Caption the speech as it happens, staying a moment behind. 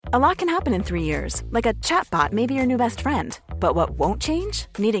A lot can happen in 3 years, like a chatbot may be your new best friend. But what won't change?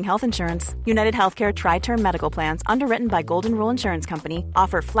 Needing health insurance. United Healthcare Tri-Term Medical Plans, underwritten by Golden Rule Insurance Company,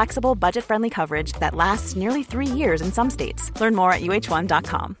 offer flexible, budget-friendly coverage that lasts nearly 3 years in some states. Learn more at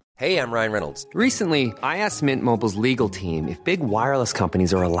uh1.com. Hey, I'm Ryan Reynolds. Recently, I asked Mint Mobile's legal team if big wireless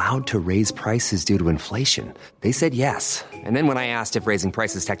companies are allowed to raise prices due to inflation. They said yes. And then when I asked if raising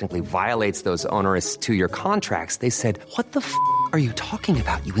prices technically violates those onerous 2-year contracts, they said, "What the f*** are you talking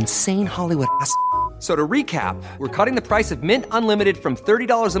about, you insane Hollywood ass?" So to recap, we're cutting the price of Mint Unlimited from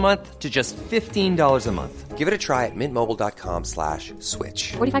 $30 a month to just $15 a month. Give it a try at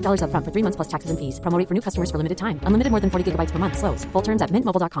mintmobile.com/switch. $45 up front for 3 months plus taxes and fees. Promo rate for new customers for limited time. Unlimited more than 40 gigabytes per month. Slows full terms at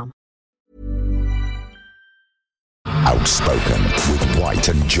mintmobile.com. Outspoken with White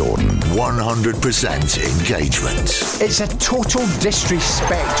and Jordan. 100% engagement. It's a total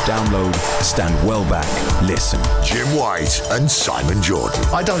disrespect. Download, stand well back, listen. Jim White and Simon Jordan.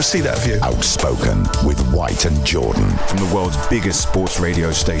 I don't see that view. Outspoken with White and Jordan. From the world's biggest sports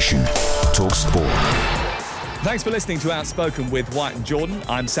radio station, Talk Sport. Thanks for listening to Outspoken with White and Jordan.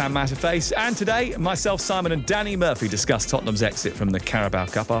 I'm Sam Matterface, and today, myself, Simon and Danny Murphy discuss Tottenham's exit from the Carabao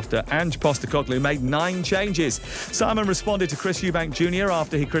Cup after Ange Postecoglou made 9 changes. Simon responded to Chris Eubank Jr.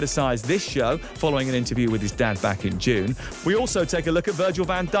 after he criticised this show following an interview with his dad back in June. We also take a look at Virgil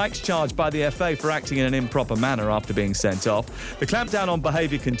van Dijk's charge by the FA for acting in an improper manner after being sent off. The clampdown on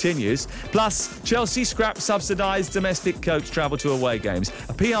behaviour continues. Plus, Chelsea scrap subsidised domestic coach travel to away games.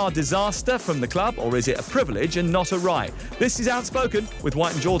 A PR disaster from the club, or is it a privilege and not a right? This is Outspoken with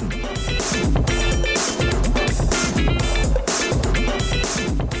White and Jordan.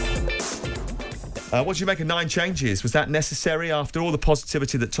 What do you make of 9 changes? Was that necessary after all the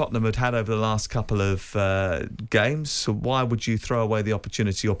positivity that Tottenham had over the last couple of games? So why would you throw away the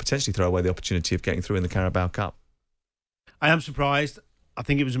opportunity, or potentially throw away the opportunity, of getting through in the Carabao Cup? I am surprised. I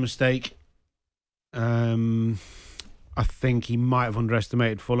think it was a mistake. I think he might have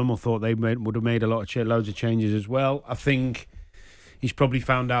underestimated Fulham, or thought they would have made loads of changes as well. I think he's probably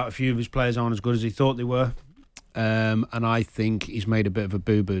found out a few of his players aren't as good as he thought they were. And I think he's made a bit of a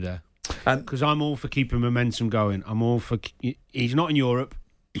boo-boo there. Because I'm all for keeping momentum going. I'm all for... He's not in Europe.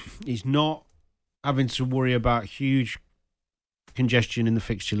 He's not having to worry about huge congestion in the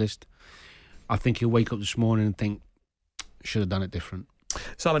fixture list. I think he'll wake up this morning and think, should have done it different.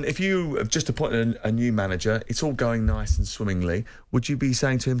 Simon, if you have just appointed a new manager, it's all going nice and swimmingly, would you be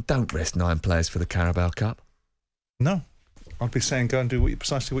saying to him, don't rest 9 players for the Carabao Cup? No. I'd be saying, go and do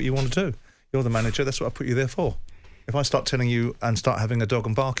precisely what you want to do. You're the manager, that's what I put you there for. If I start telling you and start having a dog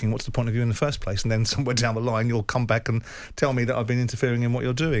and barking, what's the point of you in the first place? And then somewhere down the line, you'll come back and tell me that I've been interfering in what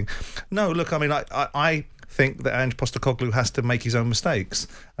you're doing. No, look, I mean, I think that Ange Postecoglou has to make his own mistakes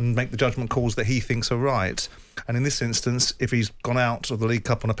and make the judgment calls that he thinks are right. And in this instance, if he's gone out of the League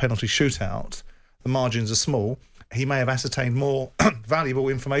Cup on a penalty shootout, the margins are small. He may have ascertained more valuable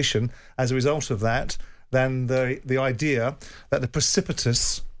information as a result of that than the idea that the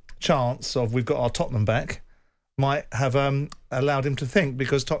precipitous chance of we've got our Tottenham back might have allowed him to think,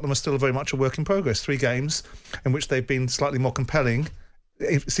 because Tottenham are still very much a work in progress. 3 games in which they've been slightly more compelling,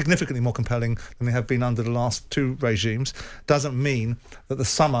 significantly more compelling than they have been under the last 2 regimes, doesn't mean that the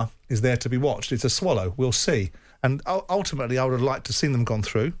summer is there to be watched. It's a swallow. We'll see. And ultimately, I would have liked to have seen them gone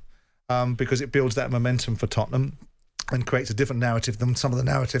through, because it builds that momentum for Tottenham and creates a different narrative than some of the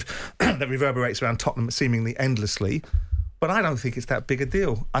narrative that reverberates around Tottenham seemingly endlessly. But I don't think it's that big a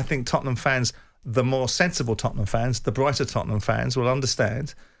deal. I think Tottenham fans, the more sensible Tottenham fans, the brighter Tottenham fans, will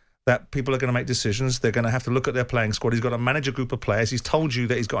understand that people are going to make decisions. They're going to have to look at their playing squad. He's got to manage a group of players. He's told you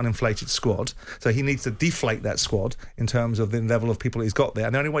that he's got an inflated squad, so he needs to deflate that squad in terms of the level of people he's got there.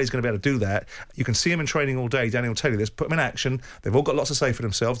 And the only way he's going to be able to do that, you can see him in training all day. Danny will tell you this. Put them in action. They've all got lots to say for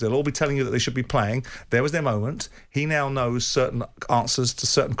themselves. They'll all be telling you that they should be playing. There was their moment. He now knows certain answers to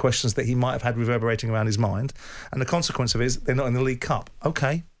certain questions that he might have had reverberating around his mind. And the consequence of it is they're not in the League Cup.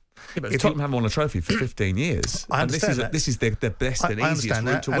 Okay. Yeah, but Tottenham haven't won a trophy for 15 years. I understand that. This is the best and easiest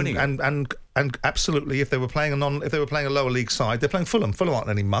route to winning it. And absolutely, if they were playing a lower league side, they're playing Fulham. Fulham aren't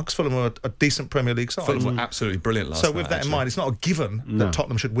any mugs. Fulham are a decent Premier League side. Fulham were absolutely brilliant last night. So with that in mind, it's not a given that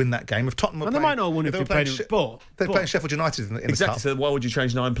Tottenham should win that game. If Tottenham were they might not have won if they played they're playing Sheffield United in exactly. the cup. So why would you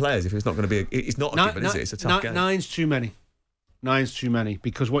change 9 players if it's not going to be? It's not a given, is it? It's a tough game. 9's too many. 9's too many,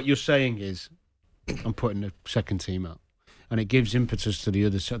 because what you're saying is, I'm putting the second team out, and it gives impetus to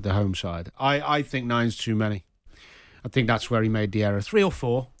the home side. I think 9's too many. I think that's where he made the error. 3 or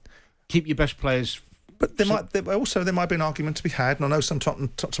 4, keep your best players. But there might be an argument to be had, and I know some Tottenham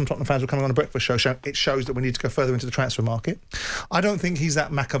fans were coming on a breakfast show. It shows that we need to go further into the transfer market. I don't think he's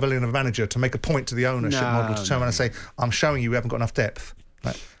that Machiavellian of a manager to make a point to the ownership model to turn around and say, I'm showing you we haven't got enough depth.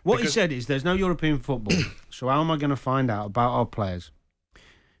 What he said is there's no European football, so how am I going to find out about our players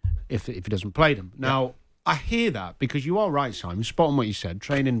if he doesn't play them? Now, I hear that because you are right, Simon. Spot on what you said.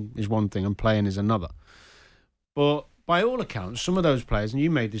 Training is one thing and playing is another. But by all accounts, some of those players, and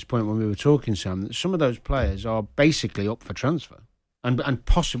you made this point when we were talking, Sam, that some of those players are basically up for transfer and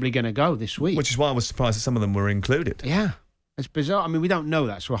possibly going to go this week. Which is why I was surprised that some of them were included. Yeah, it's bizarre. I mean, we don't know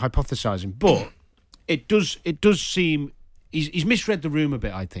that, so we're hypothesising. But it does seem... He's misread the room a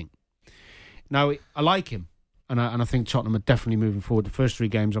bit, I think. Now, I like him, and I think Tottenham are definitely moving forward. The first 3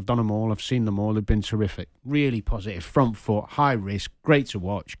 games, I've done them all. I've seen them all. They've been terrific. Really positive. Front foot, high risk, great to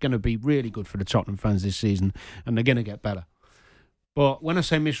watch. Going to be really good for the Tottenham fans this season, and they're going to get better. But when I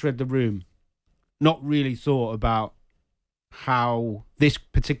say misread the room, not really thought about how this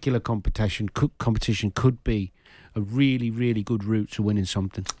particular competition could be a really, really good route to winning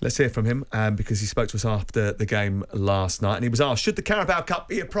something. Let's hear from him because he spoke to us after the game last night and he was asked, should the Carabao Cup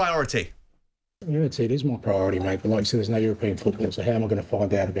be a priority? Yeah, it is my priority, mate. But like you said, there's no European football, so how am I going to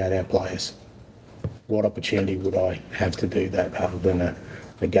find out about our players? What opportunity would I have to do that other than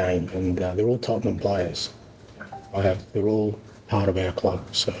a game? And they're all Tottenham players. They're all part of our club.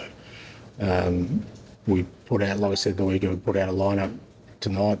 So we put out, like I said the week ago, we put out a lineup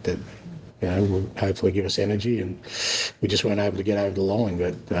tonight that will hopefully give us energy, and we just weren't able to get over the line.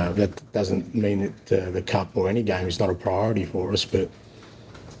 But that doesn't mean that the cup or any game is not a priority for us. But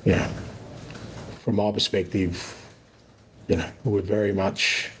from my perspective, we're very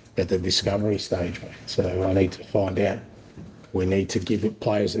much at the discovery stage, mate. So I need to find out. We need to give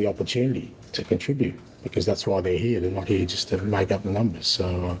players the opportunity to contribute because that's why they're here. They're not here just to make up the numbers.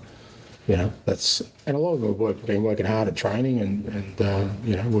 So that's, and a lot of them have been working hard at training, and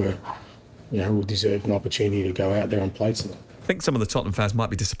we deserve an opportunity to go out there and play to them. I think some of the Tottenham fans might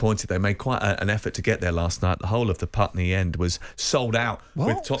be disappointed. They made quite an effort to get there last night. The whole of the Putney end was sold out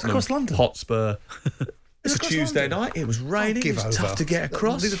with Tottenham Hotspur. It's a Tuesday night. It was raining. It was tough to get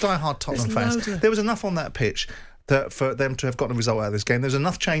across. These are die-hard Tottenham fans. There was enough on that pitch that for them to have gotten a result out of this game. There's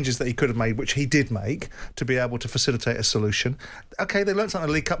enough changes that he could have made, which he did make, to be able to facilitate a solution. OK, they learnt something in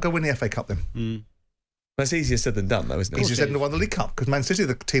the League Cup. Go win the FA Cup then. That's easier said than done, though, isn't it? Easier said than won the League Cup, because Man City are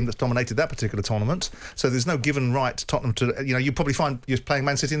the team that's dominated that particular tournament. So there's no given right to Tottenham to... you probably find you're playing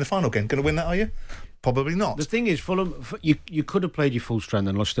Man City in the final game. Going to win that, are you? Probably not. The thing is, Fulham, you could have played your full strength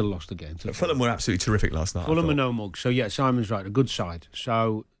and still lost the game. Fulham were absolutely terrific last night. Fulham are no mug. So, Simon's right, a good side.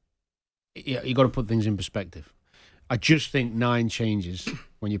 So, you got to put things in perspective. I just think 9 changes,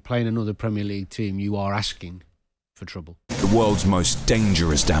 when you're playing another Premier League team, you are asking for trouble. The world's most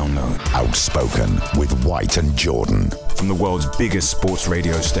dangerous download. Outspoken with White and Jordan. From the world's biggest sports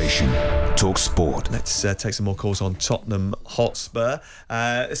radio station, Talk Sport. Let's take some more calls on Tottenham Hotspur.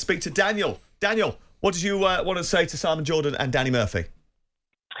 Let's speak to Daniel. Daniel, what did you want to say to Simon Jordan and Danny Murphy?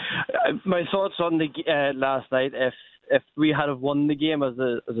 My thoughts on the last night, if we had have won the game as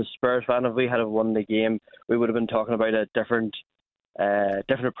a Spurs fan, if we had have won the game, we would have been talking about a different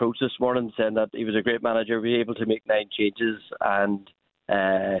approach this morning, saying that he was a great manager, be able to make 9 changes, and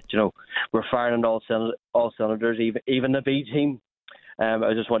we're firing on all cylinders, even the B team.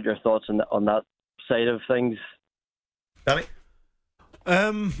 I just want your thoughts on that side of things. Danny?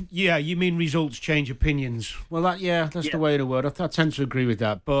 You mean results change opinions? Well, that's the way of the word. I tend to agree with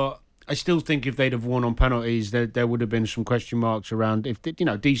that, but I still think if they'd have won on penalties, there would have been some question marks around. If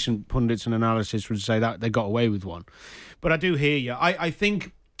decent pundits and analysis would say that they got away with one. But I do hear you. I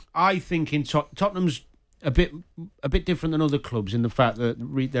think in Tottenham's a bit different than other clubs in the fact that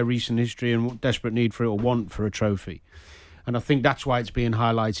their recent history and desperate need for it or want for a trophy, and I think that's why it's being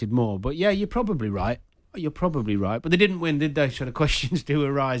highlighted more. But you're probably right. But they didn't win, did they? So the questions do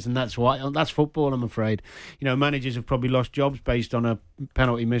arise, and that's football, I'm afraid. Managers have probably lost jobs based on a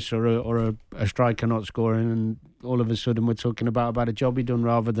penalty miss or a striker not scoring, and all of a sudden we're talking about a job he done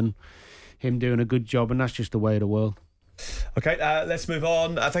rather than him doing a good job, and that's just the way of the world. OK, let's move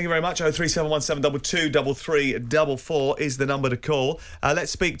on. Thank you very much. 03717223344 is the number to call.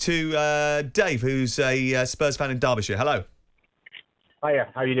 Let's speak to Dave, who's a Spurs fan in Derbyshire. Hello. Hiya,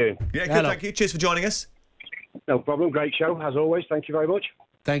 how are you doing? Yeah, good, thank you. Cheers for joining us. No problem. Great show, as always. Thank you very much.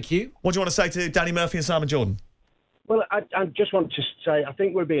 Thank you. What do you want to say to Danny Murphy and Simon Jordan? Well, I just want to say I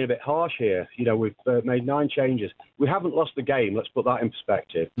think we're being a bit harsh here. We've made 9 changes. We haven't lost the game. Let's put that in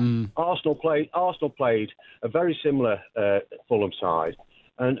perspective. Arsenal played a very similar Fulham side,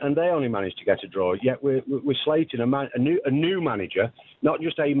 and they only managed to get a draw. Yet we're slating a new manager, not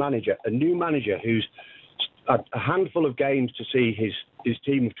just a manager, a new manager who's a handful of games to see his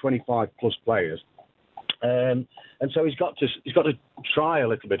team of 25 plus players. And so he's got to try a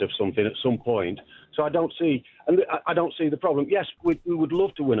little bit of something at some point. So I don't see the problem. Yes, we would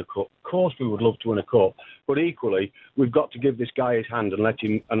love to win a cup. Of course, we would love to win a cup. But equally, we've got to give this guy his hand and let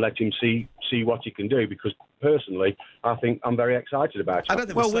him see what he can do. Because personally, I think I'm very excited about it. I don't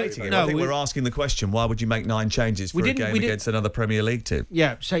think we're slating him. I think we're asking the question: why would you make 9 changes for a game against another Premier League team?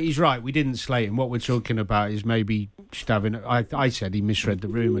 Yeah, so he's right. We didn't slate him. What we're talking about is maybe just having. I said he misread the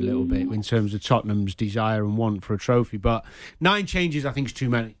room a little bit in terms of Tottenham's desire and want for a trophy. But 9 changes, I think, is too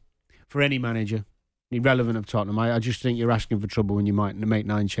many for any manager. Irrelevant of Tottenham. I just think you're asking for trouble when you might make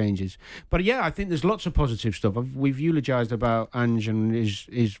 9 changes. But yeah, I think there's lots of positive stuff. We've eulogised about Ange and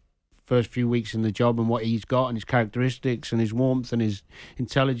his first few weeks in the job and what he's got and his characteristics and his warmth and his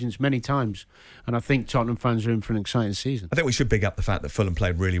intelligence many times. And I think Tottenham fans are in for an exciting season. I think we should big up the fact that Fulham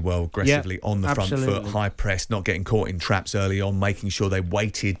played really well aggressively on the front foot, high press, not getting caught in traps early on, making sure they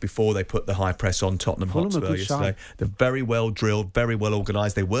waited before they put the high press on Tottenham Hotspur yesterday. They're very well drilled, very well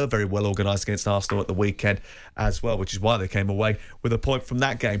organised. They were very well organised against Arsenal at the weekend as well, which is why they came away with a point from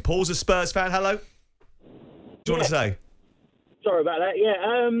that game. Paul's a Spurs fan. Hello. What do you want to say? Sorry about that.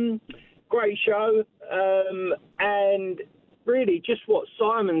 Yeah, great show, and really just what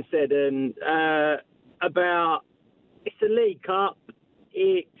Simon said and about it's a League Cup.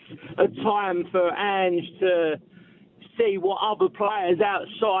 It's a time for Ange to see what other players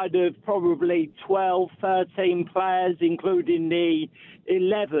outside of probably 12, 13 players, including the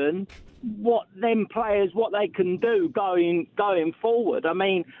 11, what they can do going forward. I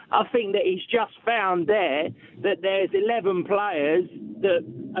mean, I think that he's just found there that there's 11 players that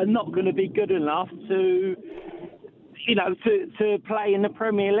are not going to be good enough to play in the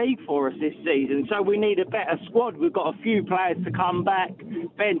Premier League for us this season. So we need a better squad. We've got a few players to come back,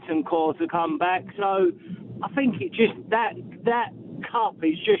 Bentancur to come back. So I think it just that cup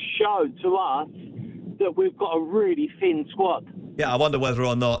has just showed to us that we've got a really thin squad. Yeah, I wonder whether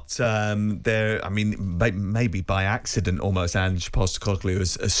or not maybe by accident almost Ange Postecoglou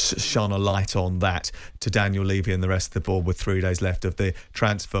has shone a light on that to Daniel Levy and the rest of the board with 3 days left of the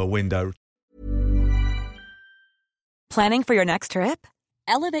transfer window. Planning for your next trip?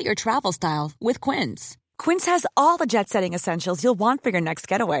 Elevate your travel style with Quince. Quince has all the jet-setting essentials you'll want for your next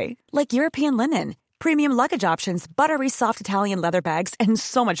getaway, like European linen, premium luggage options, buttery soft Italian leather bags, and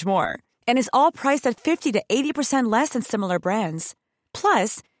so much more. And is all priced at 50 to 80% less than similar brands.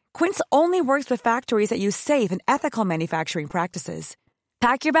 Plus, Quince only works with factories that use safe and ethical manufacturing practices.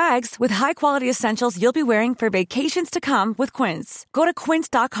 Pack your bags with high-quality essentials you'll be wearing for vacations to come with Quince. Go to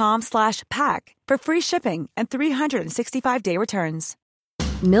quince.com/pack for free shipping and 365-day returns.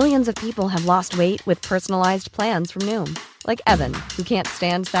 Millions of people have lost weight with personalized plans from Noom. Like Evan, who can't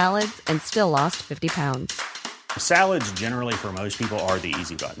stand salads and still lost 50 pounds. Salads generally for most people are the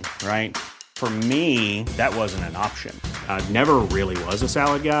easy button, right? For me, that wasn't an option. I never really was a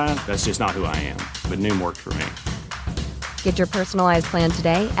salad guy. That's just not who I am. But Noom worked for me. Get your personalized plan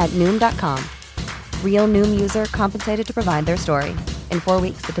today at Noom.com. Real Noom user compensated to provide their story. In 4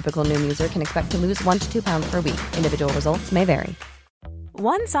 weeks, the typical Noom user can expect to lose 1 to 2 pounds per week. Individual results may vary.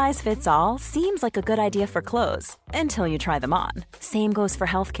 One size fits all seems like a good idea for clothes until you try them on. Same goes for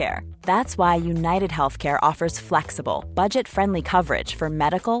healthcare. That's why United Healthcare offers flexible, budget-friendly coverage for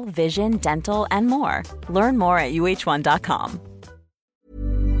medical, vision, dental, and more. Learn more at uh1.com.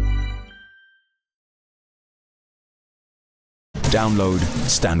 Download,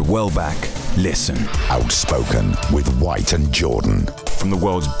 stand well back, listen. Outspoken with White and Jordan. From the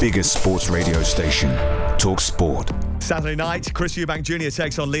world's biggest sports radio station, Talk Sport. Saturday night, Chris Eubank Jr.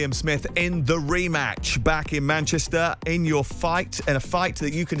 takes on Liam Smith in the rematch. Back in Manchester in a fight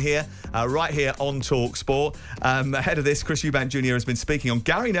that you can hear right here on Talk Sport. Ahead of this, Chris Eubank Jr. has been speaking on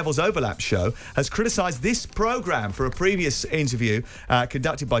Gary Neville's Overlap show, has criticised this programme for a previous interview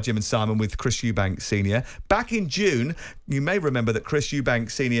conducted by Jim and Simon with Chris Eubank Sr. Back in June, you may remember that Chris Eubank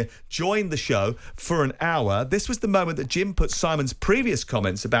Sr. joined the show for an hour. This was the moment that Jim put Simon's previous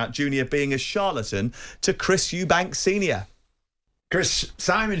comments about Junior being a charlatan to Chris Eubank Sr. Chris,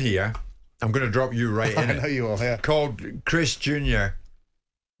 Simon here. I'm going to drop you right in. I know you are, yeah. Called Chris Jr.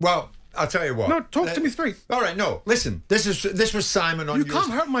 Well, I'll tell you what. No, talk to me straight. All right, no. Listen, this was Simon on your... You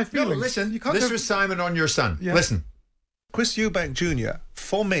can't hurt my feelings. No, listen, this was Simon on your son. Yeah. Listen. Chris Eubank Jr.,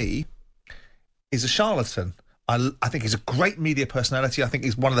 for me, is a charlatan. I think he's a great media personality. I think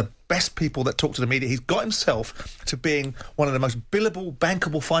he's one of the best people that talk to the media. He's got himself to being one of the most billable,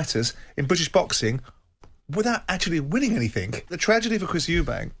 bankable fighters in British boxing without actually winning anything. The tragedy for Chris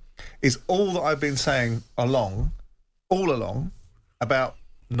Eubank is all that I've been saying all along about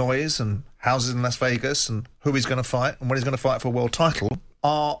noise and houses in Las Vegas and who he's going to fight and when he's going to fight for a world title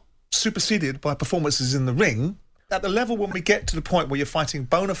are superseded by performances in the ring at the level when we get to the point where you're fighting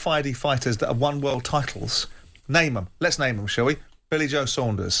bona fide fighters that have won world titles, name them. Let's name them, shall we? Billy Joe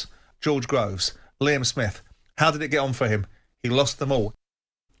Saunders, George Groves, Liam Smith. How did it get on for him? He lost them all.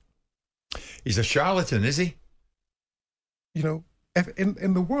 He's a charlatan, is he? You know, if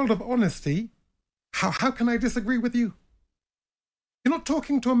in the world of honesty, how can I disagree with you? You're not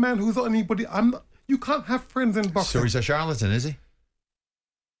talking to a man who's not anybody. You can't have friends in boxing. So he's a charlatan, is he?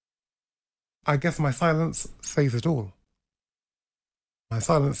 I guess my silence says it all. My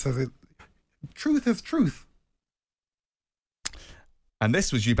silence says it. Truth is truth. And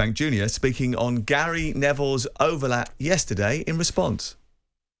this was Eubank Jr. speaking on Gary Neville's overlap yesterday in response.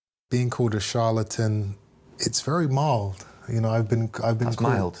 Being called a charlatan, it's very mild. You know, I've been That's called,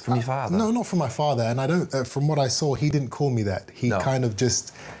 mild from your father. No, not from my father. And I don't. From what I saw, he didn't call me that. He kind of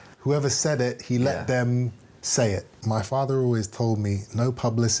just, whoever said it, he let them say it. My father always told me, no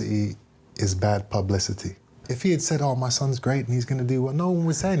publicity is bad publicity. If he had said, "Oh, my son's great and he's going to do well," no one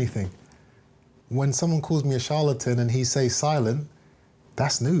would say anything. When someone calls me a charlatan and he stays silent,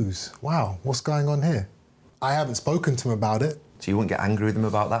 that's news. Wow, what's going on here? I haven't spoken to him about it. So you wouldn't get angry with him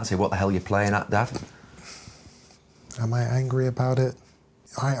about that? Say, what the hell are you playing at, Dad? Am I angry about it?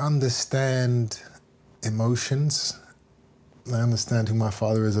 I understand emotions. I understand who my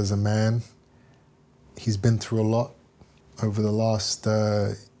father is as a man. He's been through a lot over the last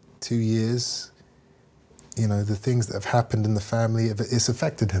 2 years. You know, the things that have happened in the family, it's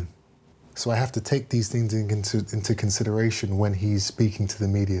affected him. So I have to take these things into consideration when he's speaking to the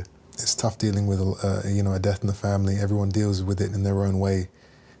media. It's tough dealing with a death in the family. Everyone deals with it in their own way.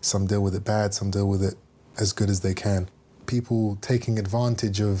 Some deal with it bad, some deal with it as good as they can. People taking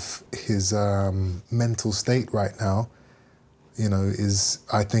advantage of his mental state right now, you know,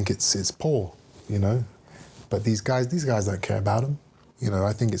 I think it's poor, you know. But these guys don't care about him. You know,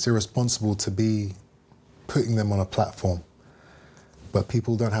 I think it's irresponsible to be putting them on a platform. But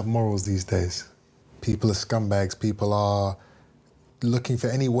people don't have morals these days. People are scumbags. People are looking for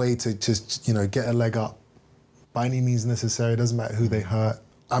any way to just, you know, get a leg up by any means necessary. It doesn't matter who they hurt.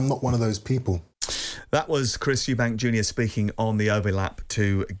 I'm not one of those people. That was Chris Eubank Jr. speaking on the overlap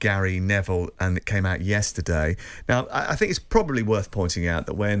to Gary Neville, and it came out yesterday. Now, I think it's probably worth pointing out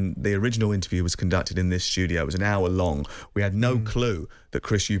that when the original interview was conducted in this studio, it was an hour long. We had no clue that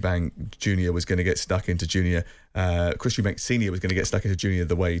Chris Eubank Jr. was going to get stuck into Junior. Chris Eubank Sr. was going to get stuck into Junior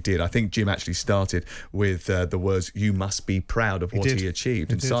the way he did. I think Jim actually started with the words, "You must be proud of what he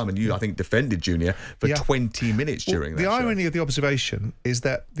achieved." And Simon, you, I think, defended Junior for 20 minutes during that show. The irony of the observation is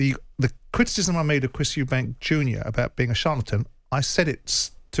that the criticism I made of Chris Eubank Jr. about being a charlatan, I said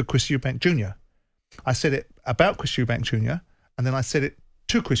it to Chris Eubank Jr. I said it about Chris Eubank Jr. and then I said it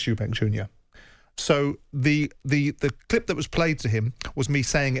to Chris Eubank Jr. So the clip that was played to him was me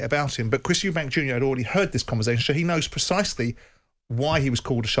saying it about him, but Chris Eubank Jr. had already heard this conversation, so he knows precisely why he was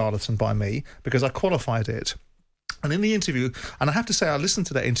called a charlatan by me, because I qualified it. And in the interview, and I have to say I listened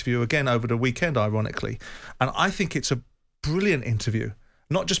to that interview again over the weekend, ironically, and I think it's a brilliant interview.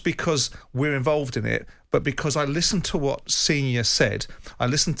 Not just because we're involved in it, but because I listened to what Senior said. I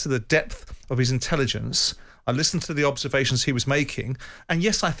listened to the depth of his intelligence. I listened to the observations he was making. And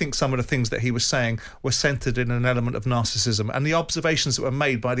yes, I think some of the things that he was saying were centred in an element of narcissism. And the observations that were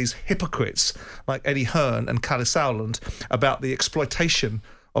made by these hypocrites like Eddie Hearn and Callis Sowland about the exploitation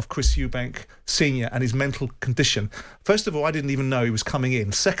of Chris Eubank Sr. and his mental condition. First of all, I didn't even know he was coming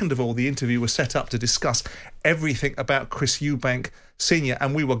in. Second of all, the interview was set up to discuss everything about Chris Eubank Sr.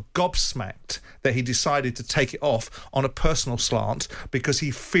 and we were gobsmacked that he decided to take it off on a personal slant because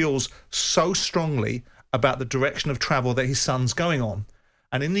he feels so strongly about the direction of travel that his son's going on.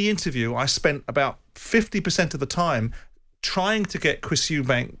 And in the interview, I spent about 50% of the time trying to get Chris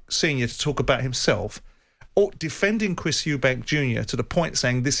Eubank Sr. to talk about himself, or defending Chris Eubank Jr. to the point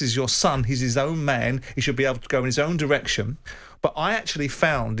saying, this is your son, he's his own man, he should be able to go in his own direction. But I actually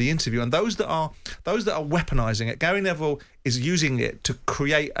found the interview, and those that are weaponising it, Gary Neville is using it to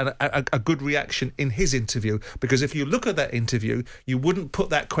create a good reaction in his interview, because if you look at that interview, you wouldn't put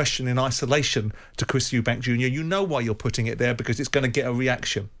that question in isolation to Chris Eubank Jr. You know why you're putting it there, because it's going to get a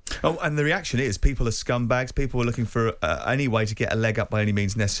reaction. Oh, and the reaction is people are scumbags. People are looking for any way to get a leg up by any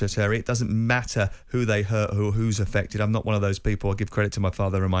means necessary. It doesn't matter who they hurt, who's affected. I'm not one of those people. I give credit to my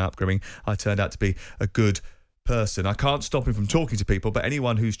father and my upbringing. I turned out to be a good person. I can't stop him from talking to people, but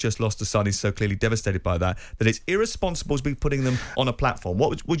anyone who's just lost a son is so clearly devastated by that it's irresponsible to be putting them on a platform.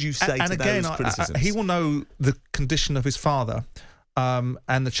 What would you say to those criticisms? He will know the condition of his father and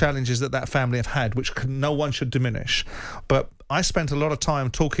the challenges that family have had, which no one should diminish. But I spent a lot of time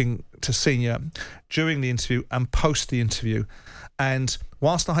talking to Senior during the interview and post the interview. And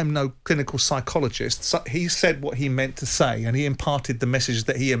whilst I'm no clinical psychologist, he said what he meant to say, and he imparted the message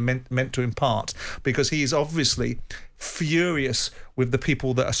that he meant to impart, because he is obviously furious with the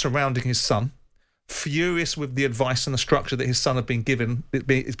people that are surrounding his son, furious with the advice and the structure that his son is being given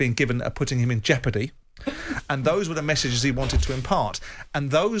that are putting him in jeopardy. And those were the messages he wanted to impart. And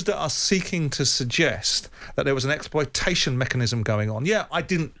those that are seeking to suggest that there was an exploitation mechanism going on, I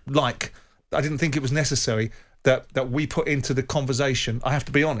didn't think it was necessary that we put into the conversation, I have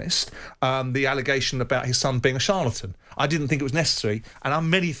to be honest, the allegation about his son being a charlatan. I didn't think it was necessary, and I'm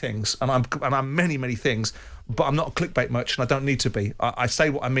many things, and I'm many things, but I'm not a clickbait merchant. I don't need to be. I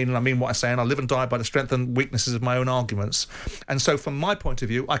say what I mean, and I mean what I say, and I live and die by the strength and weaknesses of my own arguments. And so from my point of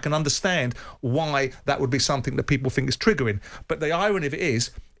view, I can understand why that would be something that people think is triggering. But the irony of it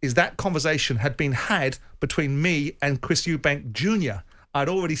is that conversation had been had between me and Chris Eubank Jr. I'd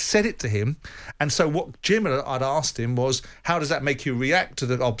already said it to him, and so what Jim had asked him was, how does that make you react to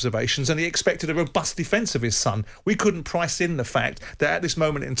the observations? And he expected a robust defence of his son. We couldn't price in the fact that at this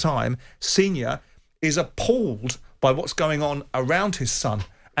moment in time, Senior is appalled by what's going on around his son.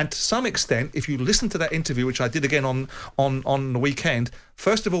 And to some extent, if you listen to that interview, which I did again on the weekend,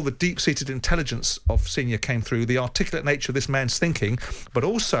 first of all, the deep-seated intelligence of Senior came through, the articulate nature of this man's thinking, but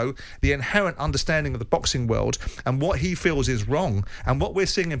also the inherent understanding of the boxing world and what he feels is wrong. And what we're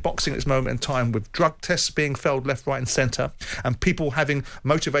seeing in boxing at this moment in time, with drug tests being failed left, right and centre, and people having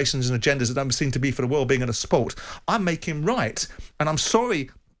motivations and agendas that don't seem to be for the well-being of the sport, I make him right. And I'm sorry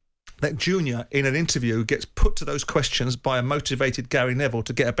that Junior, in an interview, gets put to those questions by a motivated Gary Neville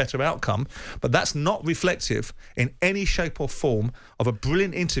to get a better outcome, but that's not reflective in any shape or form of a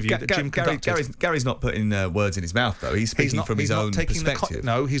brilliant interview that Jim conducted. Gary's not putting words in his mouth, though. He's speaking from his own perspective.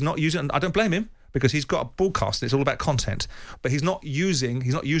 No, he's not using. I don't blame him, because he's got a broadcast and it's all about content. But he's not using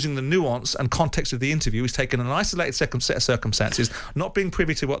the nuance and context of the interview. He's taken an isolated set of circumstances, not being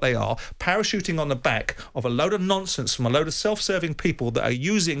privy to what they are, parachuting on the back of a load of nonsense from a load of self-serving people that are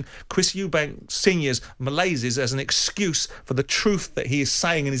using Chris Eubank Sr.'s malaises as an excuse for the truth that he is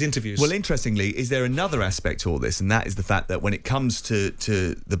saying in his interviews. Well, interestingly, is there another aspect to all this, and that is the fact that when it comes to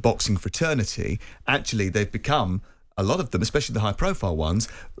the boxing fraternity, actually they've become, a lot of them, especially the high-profile ones,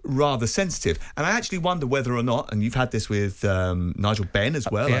 rather sensitive. And I actually wonder whether or not, and you've had this with Nigel Benn as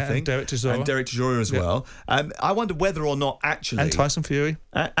well, I think. And Derek Chisora as well. I wonder whether or not actually... And Tyson Fury.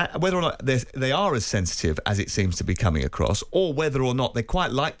 Whether or not they are as sensitive as it seems to be coming across, or whether or not they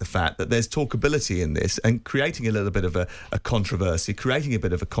quite like the fact that there's talkability in this and creating a little bit of a controversy, creating a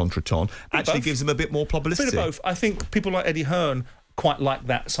bit of a contretemps, actually gives them a bit more publicity. A bit of both. I think people like Eddie Hearn quite like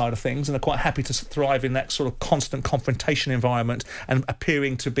that side of things and are quite happy to thrive in that sort of constant confrontation environment and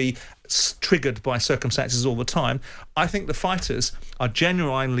appearing to be triggered by circumstances all the time. I think the fighters are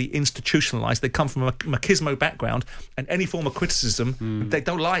genuinely institutionalised. They come from a machismo background, and any form of criticism they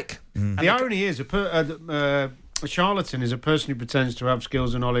don't like. The irony is a charlatan is a person who pretends to have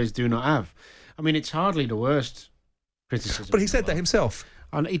skills and knowledge do not have. I mean, it's hardly the worst criticism. But he said that himself.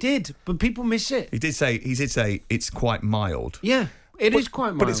 And he did, but people miss it. He did say it's quite mild. Yeah. It is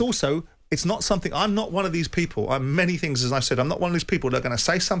quite mild. But it's not something... I'm not one of these people. I'm many things, as I've said. I'm not one of these people that are going to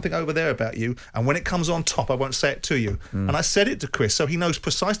say something over there about you, and when it comes on top, I won't say it to you. And I said it to Chris, so he knows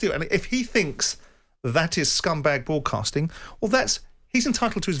precisely... And if he thinks that is scumbag broadcasting, well, he's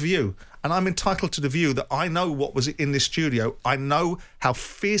entitled to his view, and I'm entitled to the view that I know what was in this studio. I know how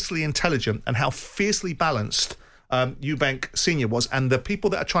fiercely intelligent and how fiercely balanced Eubank Sr. was, and the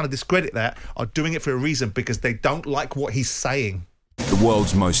people that are trying to discredit that are doing it for a reason, because they don't like what he's saying. The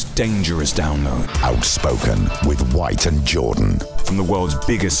world's most dangerous download. Outspoken with White and Jordan. From the world's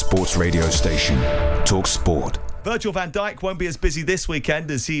biggest sports radio station, Talk Sport. Virgil van Dijk won't be as busy this weekend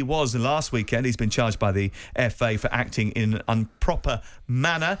as he was last weekend. He's been charged by the FA for acting in an improper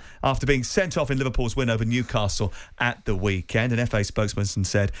manner after being sent off in Liverpool's win over Newcastle at the weekend. An FA spokesman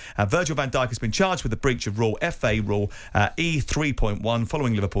said Virgil van Dijk has been charged with the breach of FA Rule E3.1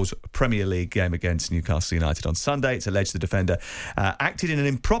 following Liverpool's Premier League game against Newcastle United on Sunday. It's alleged the defender acted in an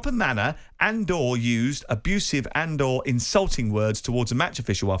improper manner and/or used abusive and/or insulting words towards a match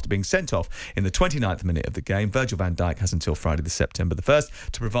official after being sent off in the 29th minute of the game. Virgil van Dijk has until Friday, September the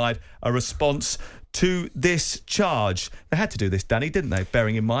 1st, to provide a response to this charge. They had to do this, Danny, didn't they?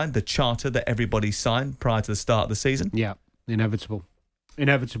 Bearing in mind the charter that everybody signed prior to the start of the season. Yeah, inevitable.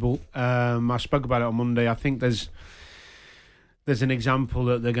 I spoke about it on Monday. I think there's an example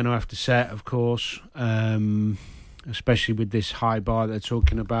that they're going to have to set, of course, especially with this high bar they're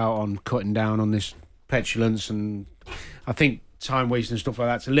talking about on cutting down on this petulance, and I think time wasting and stuff like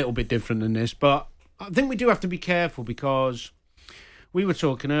that's a little bit different than this, but I think we do have to be careful, because we were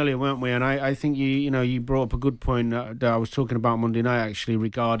talking earlier, weren't we? And I think you brought up a good point that I was talking about Monday night, actually,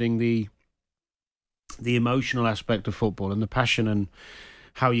 regarding the emotional aspect of football and the passion and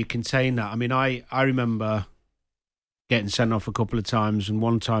how you contain that. I mean, I remember getting sent off a couple of times, and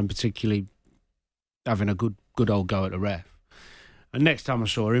one time particularly having a good old go at the ref. And next time I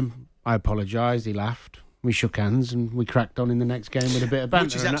saw him, I apologised, he laughed, we shook hands, and we cracked on in the next game with a bit of banter.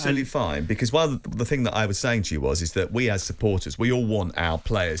 Which is absolutely fine, because the thing that I was saying to you is that we as supporters, we all want our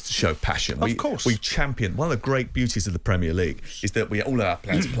players to show passion. Of course. We champion. One of the great beauties of the Premier League is that all of our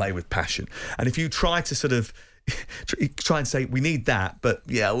players play with passion. And if you try to sort of try and say we need that, but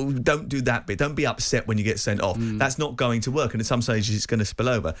don't do that bit, don't be upset when you get sent off, that's not going to work, and at some stages it's going to spill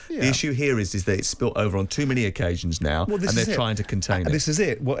over. The issue here is that it's spilt over on too many occasions now, and they're trying to contain it. This is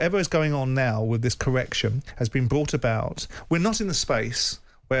it. Whatever is going on now with this correction has been brought about. We're not in the space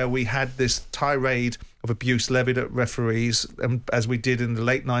where we had this tirade of abuse levied at referees, as we did in the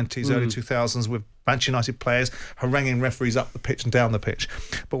late 90s, early 2000s with Manchester United players haranguing referees up the pitch and down the pitch.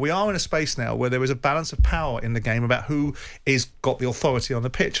 But we are in a space now where there is a balance of power in the game about who is got the authority on the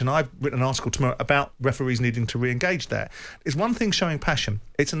pitch. And I've written an article tomorrow about referees needing to re-engage that. It's one thing showing passion.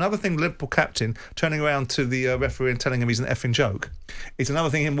 It's another thing Liverpool captain turning around to the referee and telling him he's an effing joke. It's another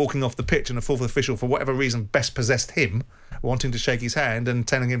thing him walking off the pitch and a fourth official, for whatever reason, best possessed him, wanting to shake his hand and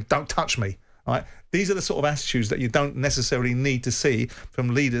telling him, don't touch me. Right? These are the sort of attitudes that you don't necessarily need to see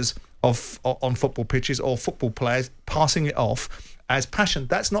from leaders on football pitches or football players passing it off as passion.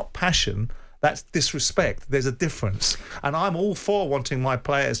 That's not passion, that's disrespect. There's a difference. And I'm all for wanting my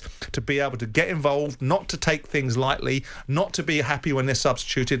players to be able to get involved, not to take things lightly, not to be happy when they're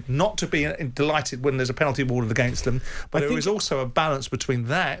substituted, not to be delighted when there's a penalty awarded against them. But there is also a balance between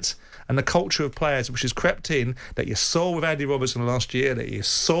that and the culture of players which has crept in, that you saw with Andy Robertson last year, that you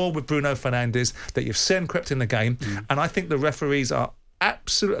saw with Bruno Fernandes, that you've seen crept in the game. And I think the referees are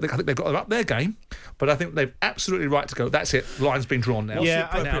absolutely, I think they've got to up their game, but I think they've absolutely right to go, that's it, line's been drawn now. What's the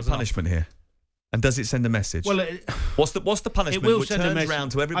appropriate punishment here? And does it send a message? Well, what's the punishment? It will which send turns a message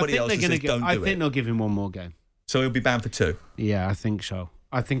around to everybody else and says, don't do it? I think they'll give him one more game. So he'll be banned for 2? Yeah, I think so.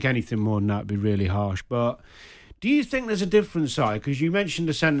 I think anything more than that would be really harsh. But do you think there's a different side? Because you mentioned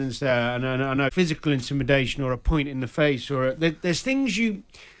a sentence there, and I know physical intimidation or a point in the face, or there's things you...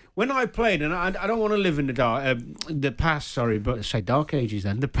 When I played, and I don't want to live in the past, but say dark ages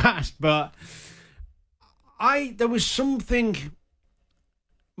then, the past, but there was something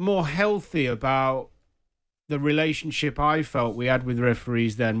more healthy about the relationship I felt we had with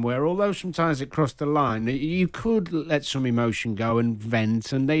referees then, where although sometimes it crossed the line, you could let some emotion go and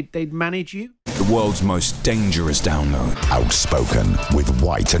vent, and they'd manage you. The world's most dangerous download. Outspoken with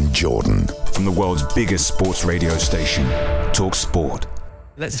White and Jordan. From the world's biggest sports radio station, Talk Sport.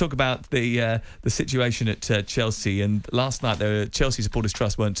 Let's talk about the situation at Chelsea. And last night, the Chelsea Supporters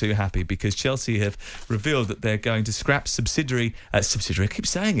Trust weren't too happy because Chelsea have revealed that they're going to scrap subsidiary. I keep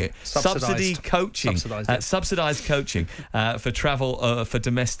saying it. Subsidised coaching for travel for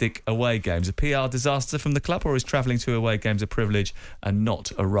domestic away games. A PR disaster from the club, or is travelling to away games a privilege and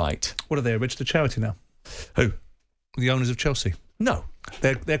not a right? What are they, a registered charity now? Who? The owners of Chelsea. No.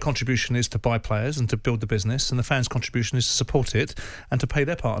 Their contribution is to buy players and to build the business, and the fans' contribution is to support it and to pay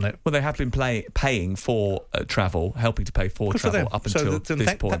their part in it. Well, they have been paying for travel, helping to pay for travel up until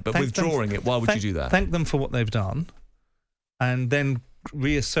this point, but withdrawing it, why would you do that? Thank them for what they've done, and then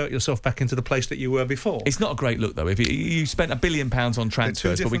reassert yourself back into the place that you were before. It's not a great look, though. If you spent £1 billion on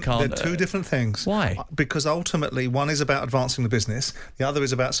transfers, but we can't... They're two different things. Why? Because ultimately, one is about advancing the business, the other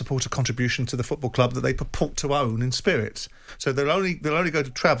is about supporter contribution to the football club that they purport to own in spirit. So they'll only go to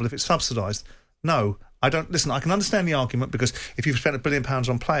travel if it's subsidised. No, I don't. Listen, I can understand the argument, because if you've spent £1 billion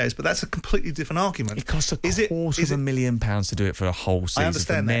on players, but that's a completely different argument. It costs £250,000 to do it for a whole season. I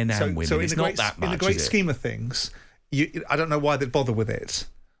understand for men that. and women. So it's not that much. In the great scheme of things, I don't know why they'd bother with it.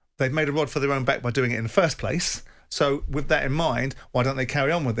 They've made a rod for their own back by doing it in the first place. So with that in mind, why don't they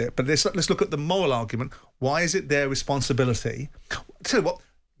carry on with it? But let's look at the moral argument. Why is it their responsibility? Tell you what,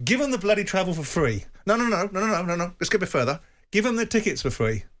 give them the bloody travel for free. No. Let's get a bit further. Give them the tickets for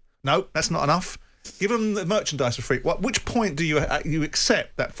free. No, that's not enough. Give them the merchandise for free. Which point do you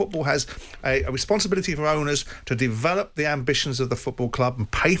accept that football has a responsibility for owners to develop the ambitions of the football club and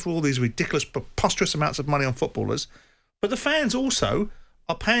pay for all these ridiculous, preposterous amounts of money on footballers, but the fans also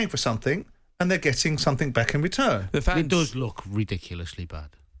are paying for something and they're getting something back in return? It does look ridiculously bad.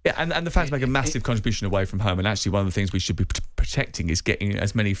 Yeah, and the fans make a massive contribution away from home, and actually one of the things we should be protecting is getting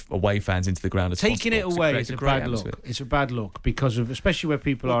as many away fans into the ground as Taking possible. it away is a bad look. It's a bad look because of, especially where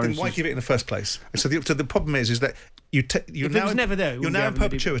people are. Then why give it in the first place? So the problem is that you're now in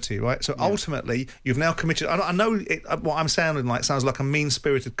perpetuity, right? So ultimately, you've now committed. I know what I'm sounding like sounds like a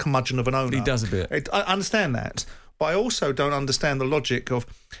mean-spirited curmudgeon of an owner. He does a bit. I understand that, but I also don't understand the logic of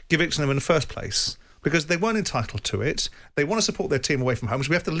giving it to them in the first place. Because they weren't entitled to it. They want to support their team away from home.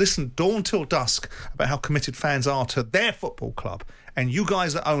 So we have to listen dawn till dusk about how committed fans are to their football club. And you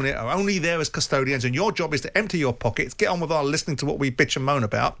guys that own it are only there as custodians, and your job is to empty your pockets, get on with our listening to what we bitch and moan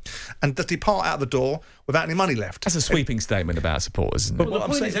about, and to depart out the door without any money left. That's a sweeping statement about supporters, isn't it? But what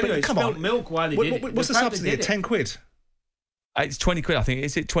I'm saying, anyway, come on, milk while they did it. What's the subsidy? 10 quid? It's 20 quid, I think.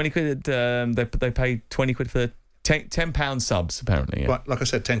 Is it 20 quid? They pay 20 quid for £10 subs, apparently. Yeah. Right, like I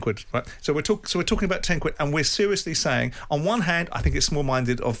said, 10 quid. Right, so we're talking about 10 quid, and we're seriously saying, on one hand, I think it's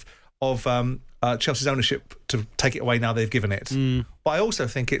small-minded of Chelsea's ownership to take it away now they've given it. But I also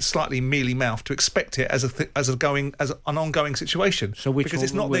think it's slightly mealy-mouthed to expect it as an ongoing situation. So because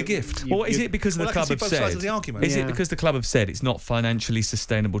it's not their gift. Or is it because the club have said? Is it because the club have said it's not financially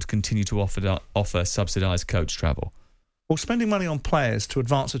sustainable to continue to offer subsidised coach travel? Well, spending money on players to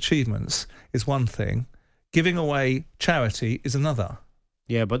advance achievements is one thing. Giving away charity is another.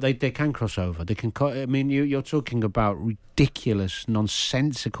 Yeah, but they can cross over. They can. I mean, you're talking about ridiculous,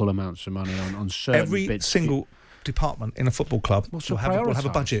 nonsensical amounts of money on certain Every bits. single department in a football club will have a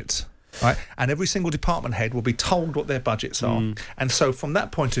budget. Right, and every single department head will be told what their budgets are, and so from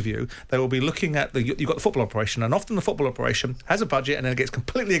that point of view, they will be looking at you've got the football operation, and often the football operation has a budget, and then it gets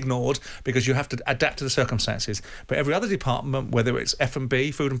completely ignored because you have to adapt to the circumstances. But every other department, whether it's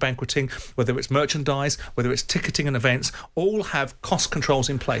F&B, food and banqueting, whether it's merchandise, whether it's ticketing and events, all have cost controls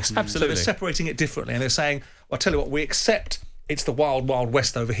in place. Absolutely, so they're separating it differently, and they're saying, well, "I'll tell you what, we accept." It's the wild, wild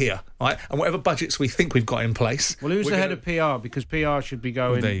west over here, right? And whatever budgets we think we've got in place. Well, who's the head of PR? Because PR should be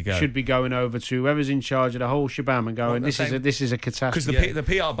going. There you go. Should be going over to whoever's in charge of the whole shabam and going. This is a catastrophe. Because the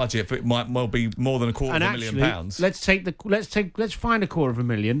PR budget for it might well be more than £250,000. Let's find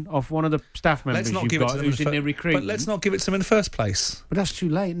 £250,000 off one of the staff members who's in their recruitment. But let's not give it to them in the first place. But that's too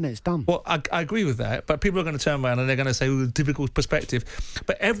late, isn't it? It's done. Well, I agree with that. But people are going to turn around and they're going to say, typical perspective.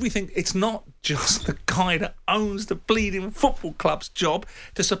 But everything, it's not just the guy that owns the bleeding football club's job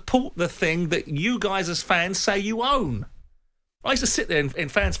to support the thing that you guys as fans say you own. I used to sit there in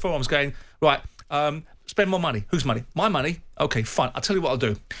fans' forums going, right, spend more money. Whose money? My money? Okay, fine. I'll tell you what I'll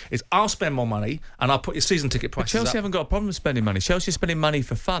do is I'll spend more money and I'll put your season ticket prices Chelsea up. haven't got a problem spending money. Chelsea's spending money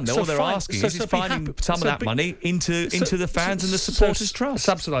for fun. All they're asking is finding some of that money into the fans and the supporters' trust.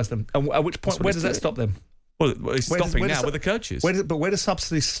 Subsidise them. And at which point, where does that stop them? Well, it's stopping now with the coaches. But where does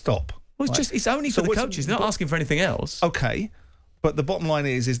subsidies stop? Well, it's only for the coaches. They're not asking for anything else. Okay. But the bottom line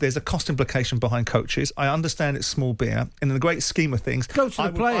is there's a cost implication behind coaches. I understand it's small beer. And in the great scheme of things... Go to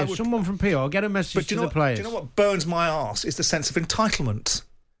the players. Someone from PR, get a message to the players. Do you know what burns my arse is the sense of entitlement.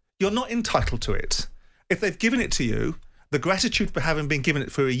 You're not entitled to it. If they've given it to you, the gratitude for having been given it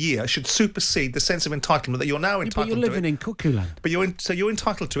for a year should supersede the sense of entitlement that you're now entitled to. But you're living in cuckoo land. But you're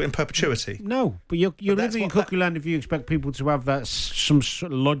entitled to it in perpetuity. No, but you're living in cuckoo land if you expect people to have that some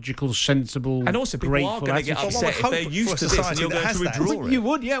sort of logical, sensible, and also people are going to get upset if they're used to this and you're going to withdraw it. You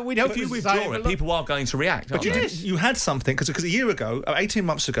would, yeah. We'd hope if you withdraw it, people are going to react. But you had something because a year ago, 18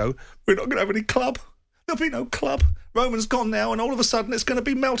 months ago, we're not going to have any club. There'll be no club. Roman's gone now, and all of a sudden it's going to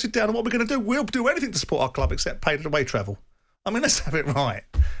be melted down. And what we're going to do? We'll do anything to support our club except paid away travel. I mean, let's have it right.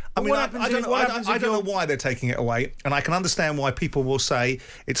 I don't know why they're taking it away, and I can understand why people will say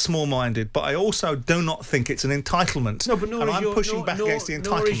it's small-minded, but I also do not think it's an entitlement. No, but I'm pushing back against the entitlement.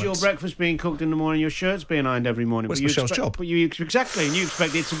 Nor is your breakfast being cooked in the morning, your shirt's being ironed every morning. Well, it's Michelle's job. But exactly, and you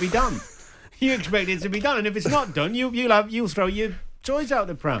expect it to be done. You expect it to be done, and if it's not done, you'll throw your toys out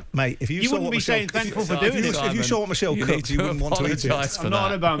the pram. Mate, if you wouldn't be saying thankful for doing it. If you saw what Michelle cooked, you wouldn't want to eat it. I'm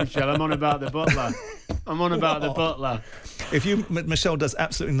not on about Michelle, I'm on about the butler. The butler. Michelle does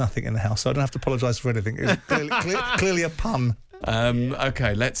absolutely nothing in the house, so I don't have to apologise for anything. It's clearly a pun.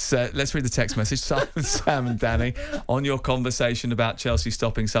 Okay, let's read the text message. Sam and Danny, on your conversation about Chelsea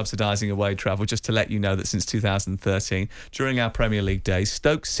stopping subsidising away travel, just to let you know that since 2013, during our Premier League days,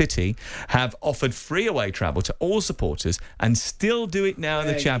 Stoke City have offered free away travel to all supporters and still do it now in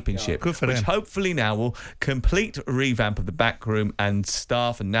the Championship, Good for which them. hopefully now will complete revamp of the backroom and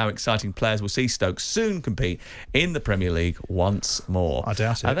staff, and now exciting players will see Stoke soon compete in the Premier League once more. I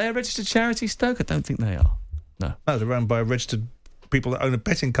doubt it. Are they a registered charity, Stoke? I don't think they are. No, they're run by a registered people that own a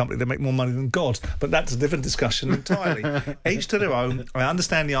betting company that make more money than God. But that's a different discussion entirely. Each to their own. I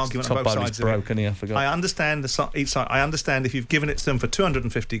understand the argument on both sides. Broken here, I forgot. I understand each side. I understand if you've given it to them for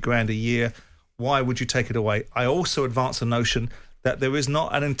 $250,000 a year, why would you take it away? I also advance the notion that there is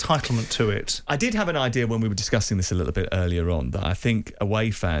not an entitlement to it. I did have an idea when we were discussing this a little bit earlier on that I think away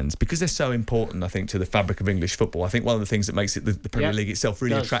fans, because they're so important, I think, to the fabric of English football, I think one of the things that makes it the Premier League itself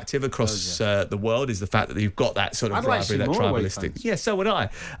really attractive across the world is the fact that you've got that sort of rivalry, that tribalistic. Yeah, so would I.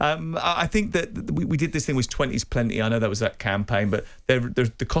 I think that we did this thing with 20's plenty. I know that was that campaign, but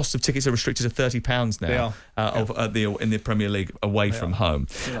the cost of tickets are restricted to £30 now in the Premier League away from home.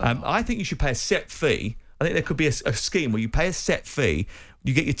 I think you should pay a set fee. I think there could be a scheme where you pay a set fee,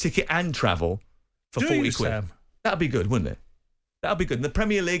 you get your ticket and travel for 40 quid. Sam? That'd be good, wouldn't it? That'd be good. In the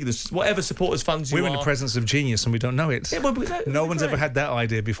Premier League, there's whatever supporters funds We're in the presence of genius and we don't know it. Yeah, well, no one's ever had that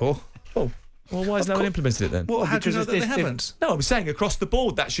idea before. Oh. Well, why has no one implemented it then? Well, how do you know that they haven't? No, I'm saying across the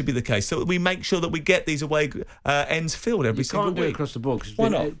board that should be the case. So that we make sure that we get these away ends filled every single week. You can't do it across the board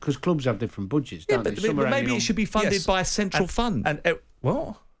because clubs have different budgets. Yeah, but maybe it should be funded by a central fund.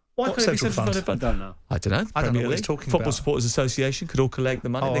 What? Why couldn't it be central funded fund? I don't know. I don't know. I don't know Premier what he's League. talking Football about. Supporters Association could all collect the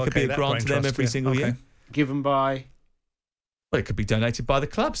money. There could be a grant to them every single year. Given by... Well, it could be donated by the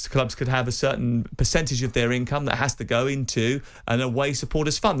clubs. The clubs could have a certain percentage of their income that has to go into an away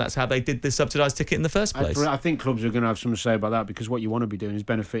supporters fund. That's how they did the subsidised ticket in the first place. I think clubs are going to have something to say about that because what you want to be doing is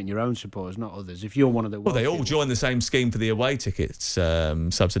benefiting your own supporters, not others. If you're one of the... Well, they all join the same scheme for the away tickets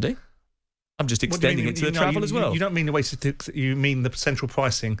subsidy. I'm just extending it to the travel as well. You don't mean the way you mean the central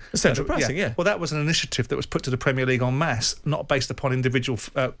pricing. The central pricing, yeah. Well, that was an initiative that was put to the Premier League en masse, not based upon individual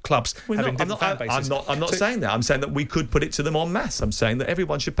clubs having different fan bases. I'm not saying that. I'm saying that we could put it to them en masse. I'm saying that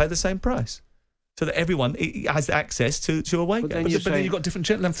everyone should pay the same price. So that everyone has access to away games. But then you've got different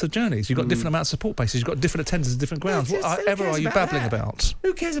lengths of journeys. You've got different amounts of support bases. You've got different attendance at different grounds. Whatever are you babbling about?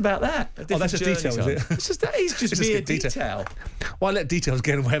 Who cares about that? Oh, that's a detail, is it? It's just mere detail. Why let details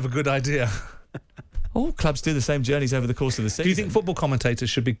get away with a good idea? All clubs do the same journeys over the course of the season. Do you think football commentators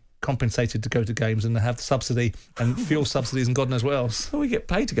should be compensated to go to games and have subsidy and fuel subsidies and God knows what else? Well, we get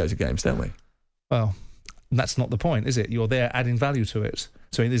paid to go to games, don't we? Well, that's not the point, is it? You're there adding value to it.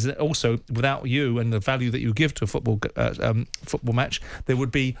 So there's also, without you and the value that you give to a football match, there would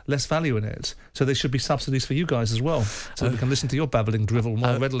be less value in it. So there should be subsidies for you guys as well, so that we can listen to your babbling drivel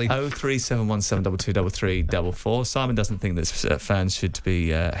more readily. 03717223344. Simon doesn't think that fans should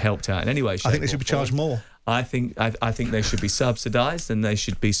be helped out in any way, shape, I think they should be charged more. I think they should be subsidised and they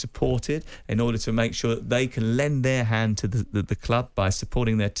should be supported in order to make sure that they can lend their hand to the club by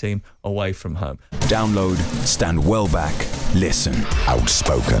supporting their team away from home. Download, stand well back, listen.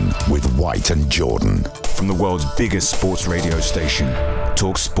 Outspoken with White and Jordan. From the world's biggest sports radio station,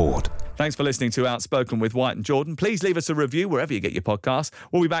 Talk Sport. Thanks for listening to Outspoken with White and Jordan. Please leave us a review wherever you get your podcasts.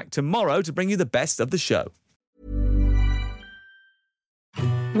 We'll be back tomorrow to bring you the best of the show.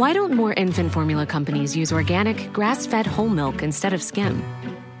 Why don't more infant formula companies use organic, grass-fed whole milk instead of skim?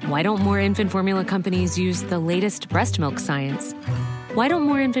 Why don't more infant formula companies use the latest breast milk science? Why don't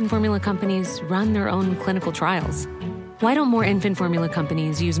more infant formula companies run their own clinical trials? Why don't more infant formula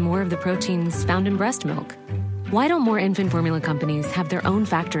companies use more of the proteins found in breast milk? Why don't more infant formula companies have their own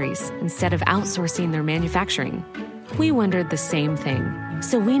factories instead of outsourcing their manufacturing? We wondered the same thing.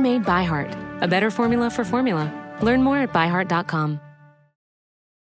 So we made ByHeart, a better formula for formula. Learn more at byheart.com.